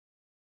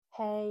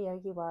Hey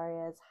Yogi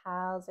Warriors,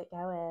 how's it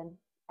going?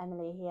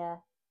 Emily here.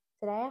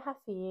 Today I have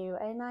for you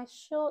a nice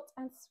short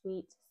and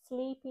sweet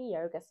sleepy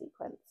yoga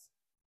sequence.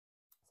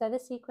 So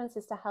this sequence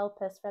is to help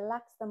us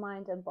relax the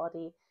mind and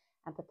body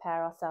and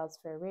prepare ourselves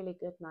for a really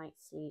good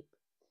night's sleep.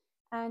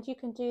 And you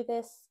can do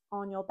this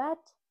on your bed,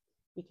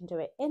 you can do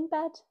it in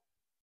bed,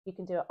 you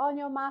can do it on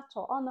your mat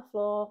or on the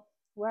floor,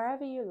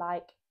 wherever you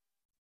like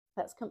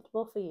that's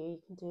comfortable for you. You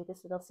can do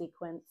this little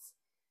sequence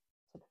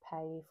to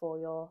prepare you for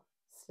your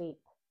sleep.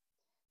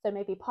 So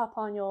maybe pop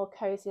on your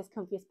coziest,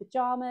 comfiest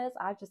pajamas.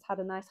 I've just had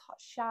a nice hot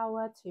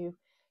shower to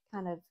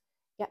kind of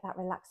get that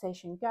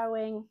relaxation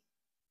going.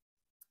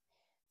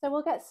 So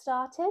we'll get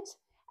started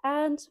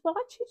and we'll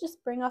actually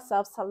just bring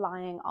ourselves to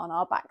lying on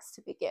our backs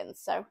to begin.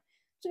 So I'm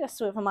just going to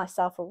swivel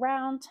myself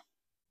around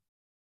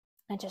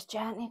and just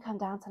gently come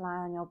down to lie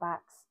on your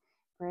backs.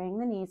 Bring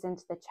the knees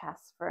into the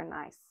chest for a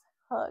nice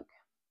hug.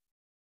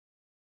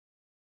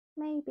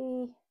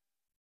 Maybe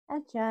a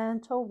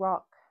gentle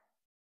rock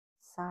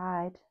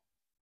side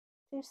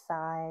to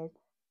side.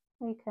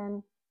 We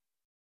can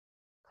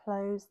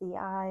close the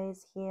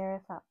eyes here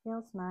if that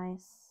feels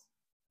nice.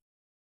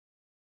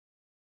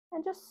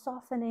 And just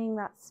softening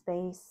that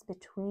space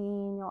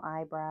between your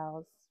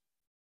eyebrows,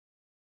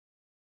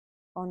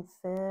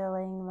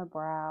 unfurling the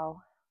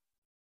brow,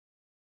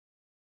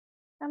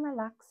 and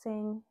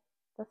relaxing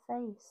the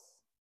face.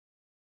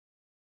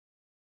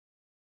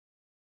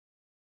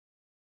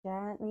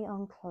 Gently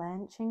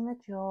unclenching the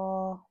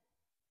jaw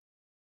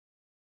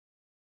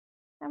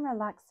and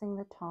relaxing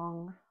the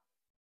tongue.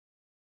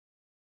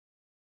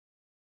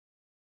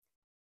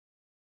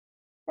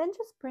 Then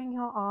just bring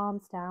your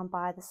arms down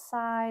by the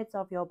sides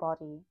of your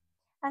body.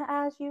 And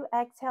as you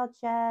exhale,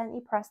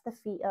 gently press the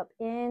feet up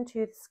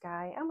into the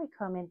sky and we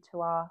come into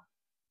our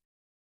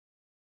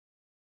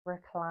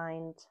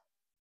reclined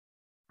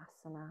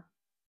asana.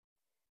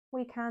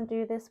 We can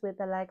do this with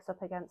the legs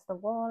up against the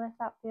wall if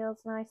that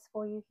feels nice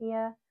for you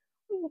here.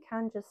 Or you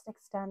can just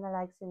extend the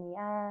legs in the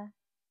air.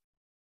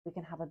 We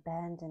can have a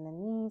bend in the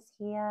knees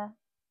here.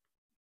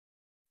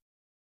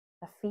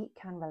 The feet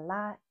can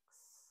relax.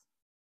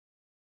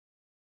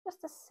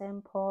 Just a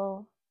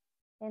simple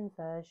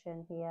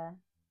inversion here.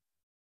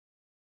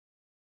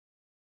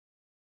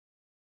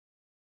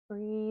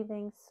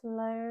 Breathing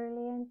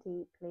slowly and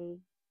deeply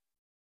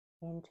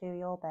into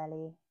your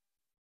belly.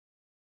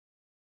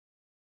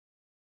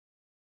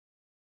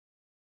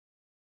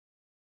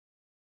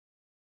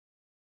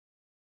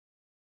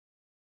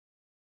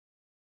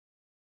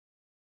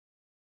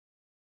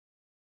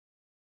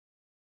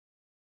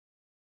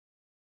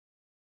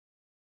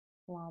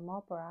 One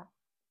more breath.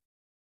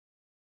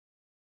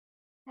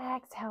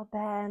 Exhale,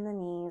 bend the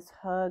knees,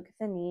 hug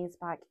the knees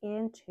back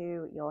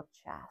into your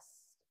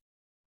chest.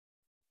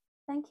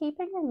 Then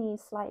keeping the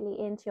knees slightly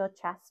into your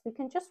chest, we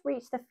can just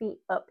reach the feet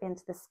up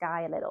into the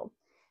sky a little.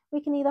 We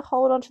can either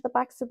hold onto the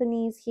backs of the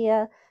knees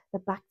here, the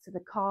backs of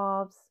the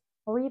calves,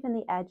 or even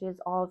the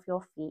edges of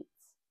your feet.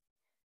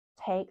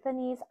 Take the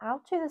knees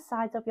out to the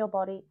sides of your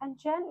body and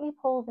gently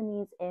pull the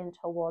knees in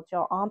towards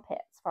your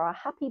armpits for a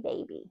happy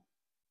baby.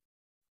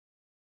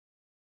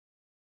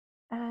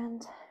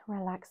 And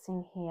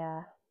relaxing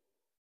here,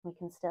 we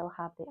can still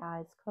have the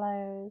eyes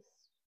closed.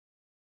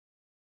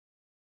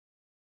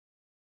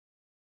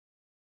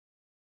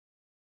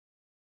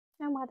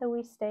 And whether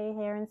we stay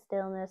here in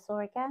stillness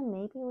or again,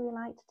 maybe we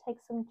like to take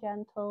some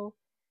gentle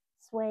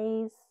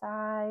sways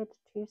side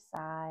to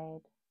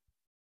side.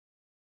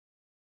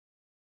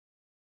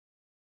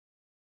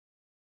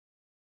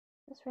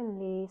 Just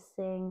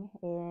releasing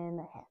in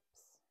the hips.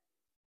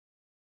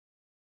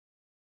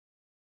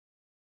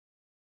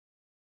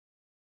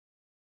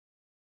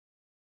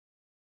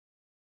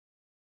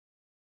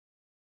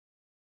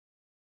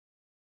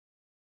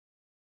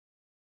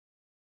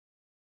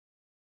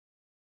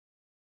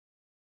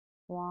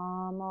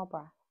 One more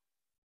breath.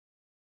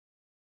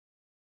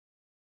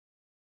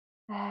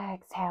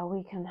 Exhale,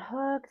 we can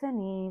hug the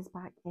knees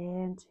back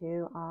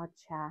into our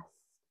chest.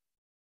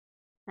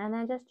 And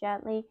then just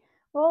gently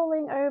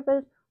rolling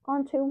over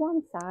onto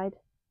one side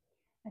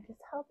and just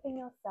helping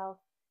yourself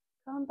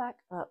come back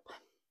up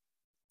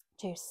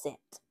to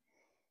sit.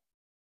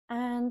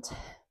 And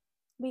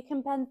we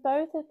can bend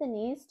both of the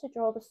knees to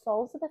draw the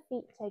soles of the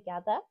feet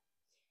together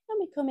and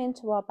we come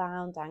into our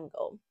bound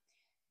angle.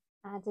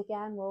 And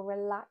again, we'll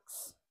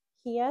relax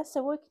here.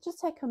 So we can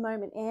just take a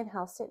moment,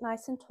 inhale, sit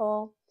nice and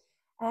tall.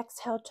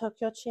 Exhale, tuck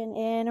your chin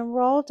in and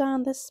roll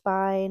down the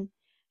spine.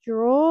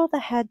 Draw the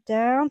head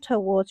down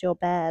towards your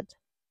bed.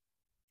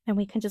 And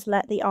we can just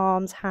let the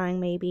arms hang,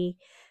 maybe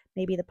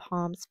the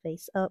palms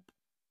face up.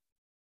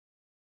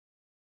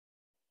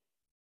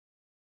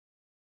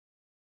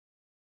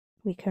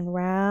 We can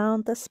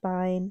round the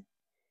spine.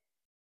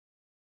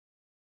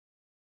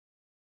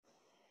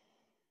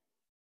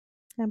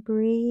 And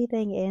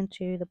breathing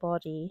into the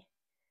body.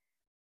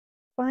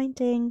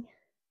 Finding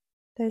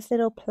those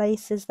little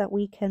places that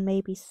we can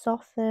maybe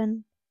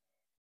soften.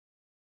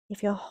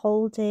 If you're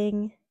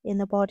holding in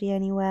the body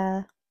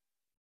anywhere,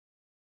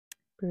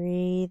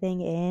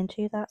 breathing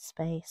into that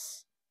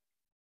space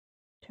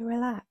to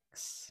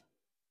relax.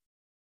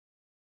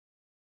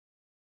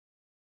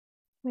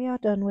 We are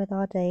done with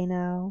our day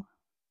now.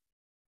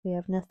 We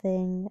have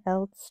nothing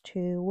else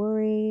to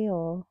worry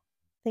or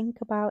think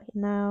about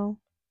now.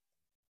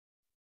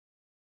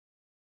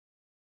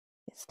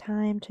 It's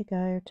time to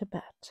go to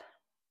bed.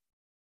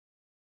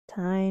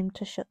 Time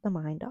to shut the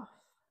mind off.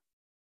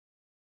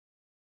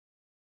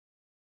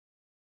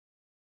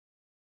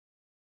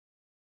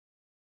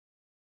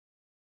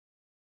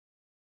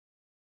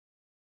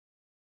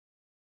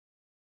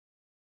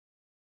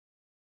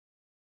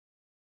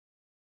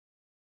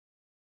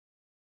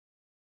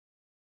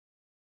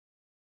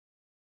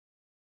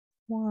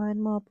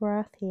 One more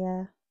breath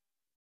here.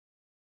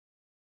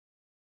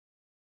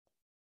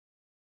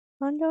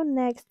 On your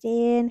next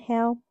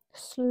inhale,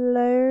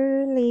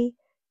 slowly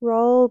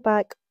roll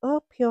back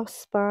up your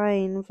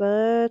spine,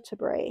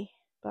 vertebrae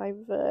by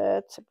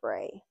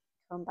vertebrae.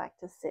 Come back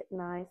to sit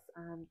nice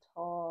and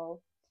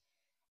tall.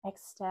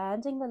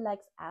 Extending the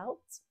legs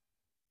out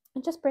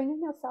and just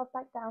bringing yourself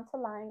back down to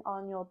lying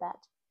on your bed.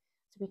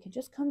 So we can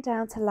just come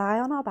down to lie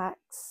on our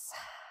backs.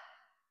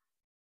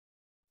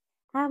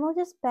 And we'll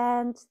just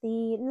bend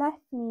the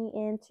left knee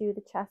into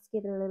the chest,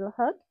 give it a little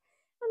hug,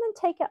 and then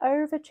take it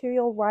over to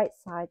your right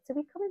side. So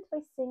we come into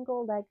a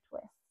single leg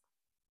twist.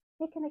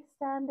 You can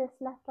extend this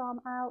left arm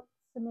out,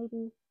 so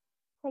maybe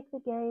take the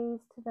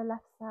gaze to the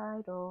left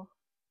side or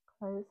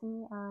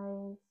closing the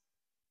eyes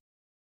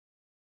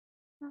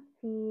and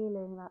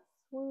feeling that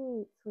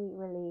sweet, sweet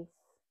release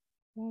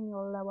in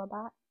your lower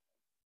back.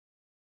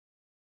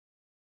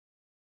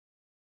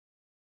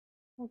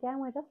 Again,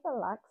 we're just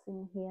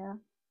relaxing here.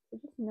 So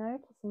just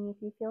noticing if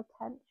you feel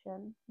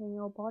tension in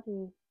your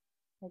body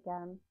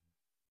again.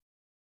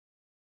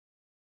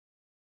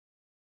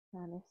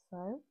 And if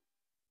so,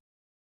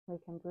 we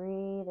can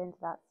breathe into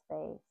that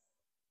space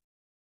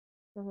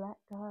to let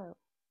go.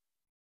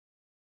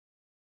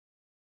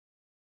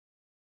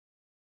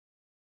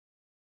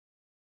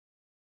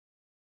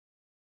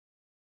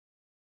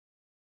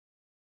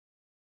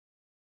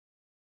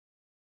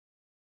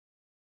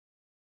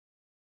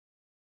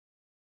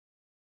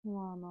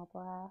 One more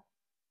breath.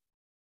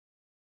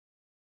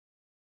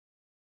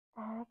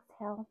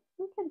 Exhale.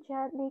 We can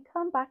gently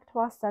come back to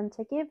our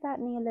center, give that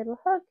knee a little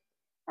hug,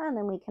 and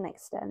then we can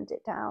extend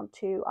it down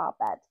to our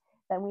bed.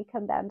 Then we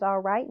can bend our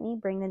right knee,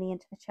 bring the knee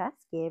into the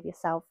chest, give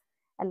yourself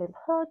a little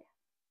hug.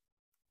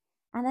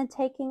 And then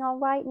taking our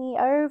right knee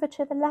over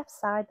to the left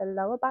side, the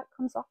lower back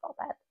comes off our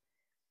bed.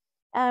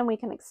 And we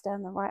can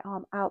extend the right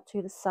arm out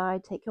to the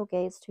side, take your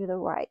gaze to the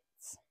right.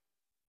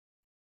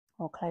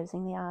 Or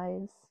closing the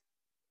eyes.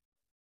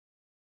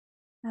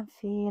 And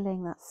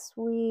feeling that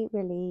sweet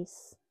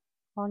release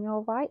on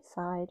your right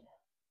side.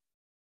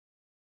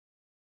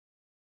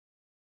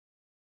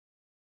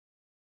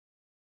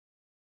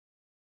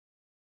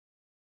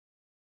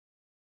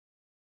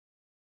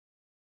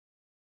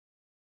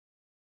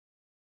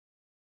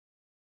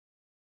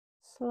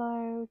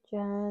 Slow,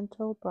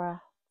 gentle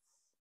breaths.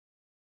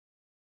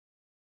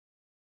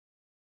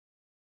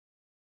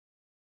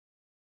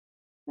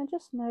 And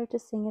just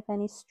noticing if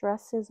any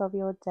stresses of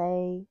your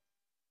day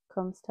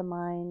comes to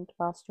mind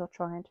whilst you're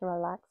trying to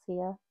relax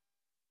here.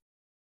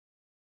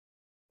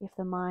 If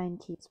the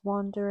mind keeps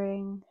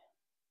wandering,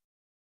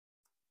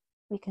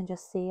 we can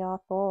just see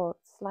our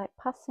thoughts like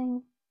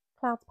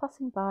clouds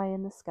passing by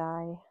in the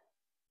sky.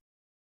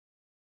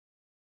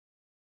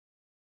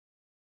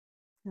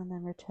 And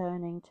then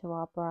returning to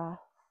our breath.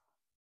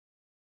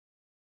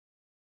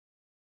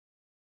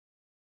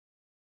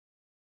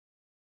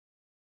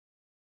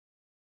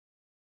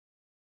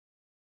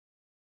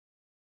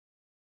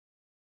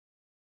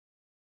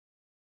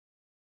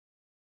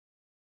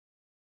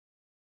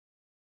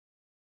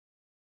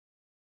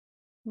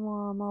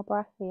 One more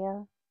breath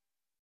here.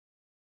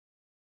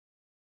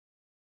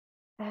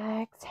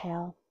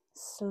 Exhale.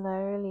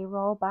 Slowly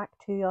roll back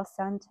to your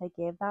center.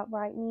 Give that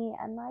right knee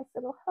a nice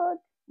little hug,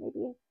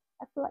 maybe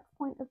a flex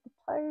point of the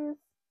toes.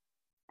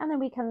 And then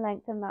we can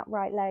lengthen that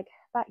right leg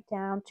back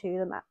down to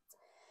the mat.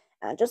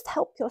 And just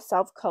help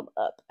yourself come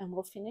up, and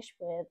we'll finish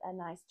with a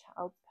nice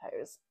child's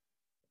pose.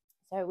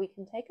 So we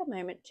can take a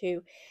moment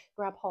to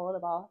grab hold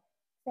of our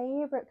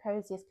favorite,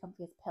 coziest,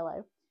 comfiest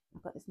pillow.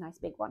 I've got this nice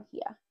big one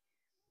here.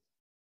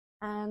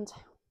 And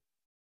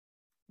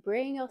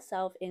bring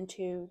yourself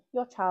into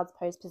your child's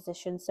pose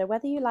position. So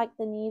whether you like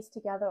the knees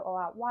together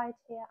or out wide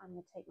here, I'm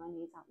going to take my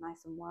knees out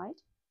nice and wide.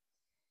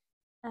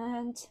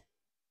 And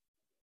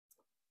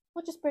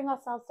we'll just bring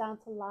ourselves down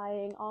to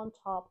lying on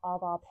top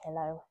of our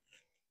pillow.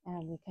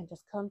 And we can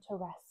just come to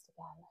rest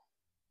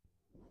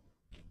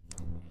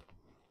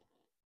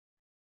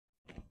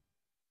again.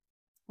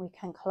 We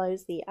can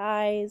close the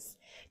eyes,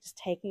 just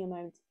taking a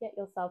moment to get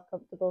yourself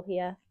comfortable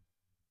here.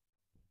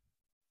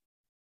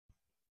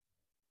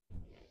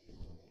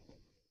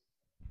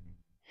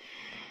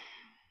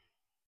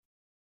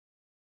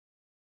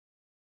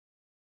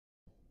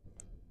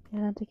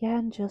 And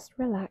again, just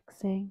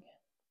relaxing.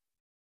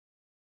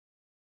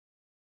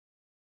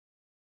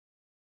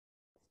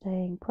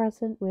 Staying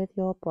present with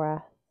your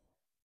breath.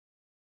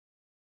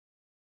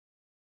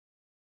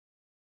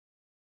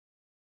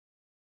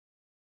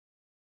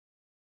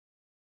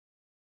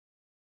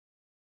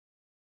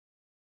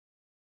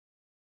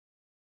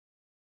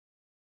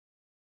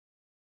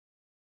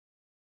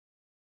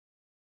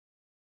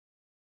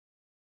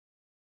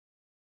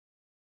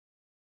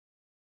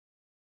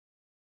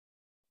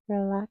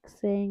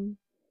 relaxing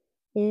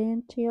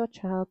into your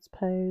child's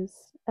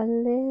pose a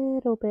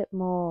little bit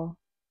more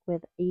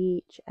with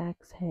each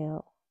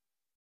exhale.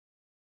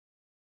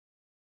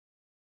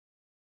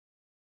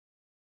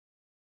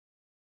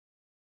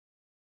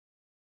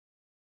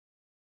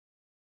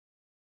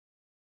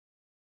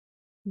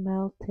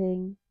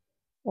 Melting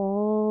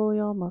all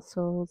your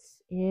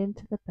muscles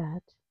into the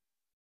bed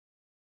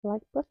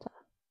like butter.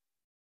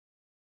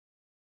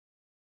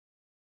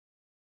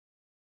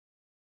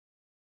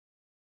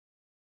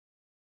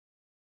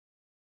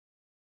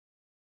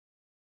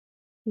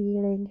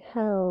 Feeling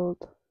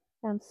held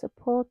and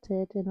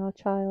supported in our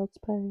child's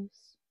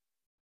pose.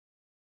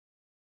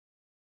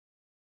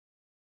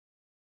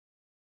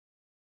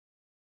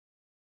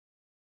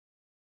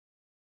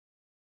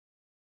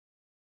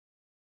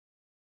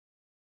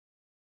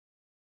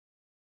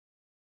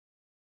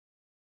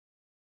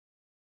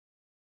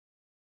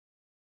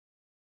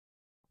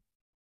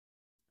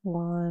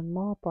 One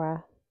more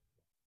breath.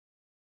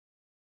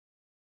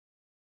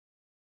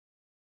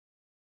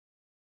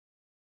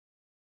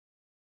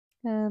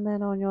 And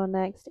then on your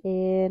next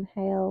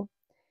inhale,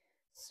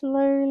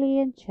 slowly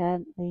and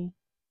gently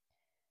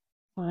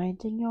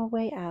finding your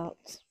way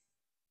out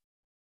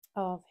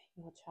of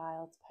your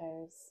child's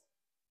pose.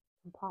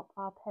 And pop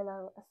our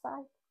pillow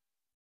aside.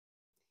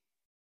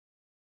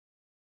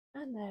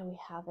 And there we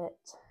have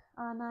it,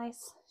 our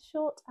nice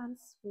short and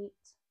sweet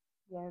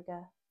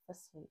yoga for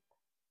sleep.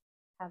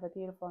 Have a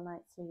beautiful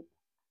night's sleep.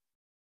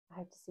 I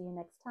hope to see you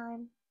next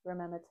time.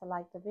 Remember to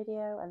like the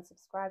video and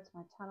subscribe to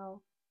my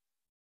channel.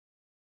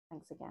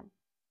 Thanks again.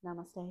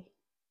 Namaste.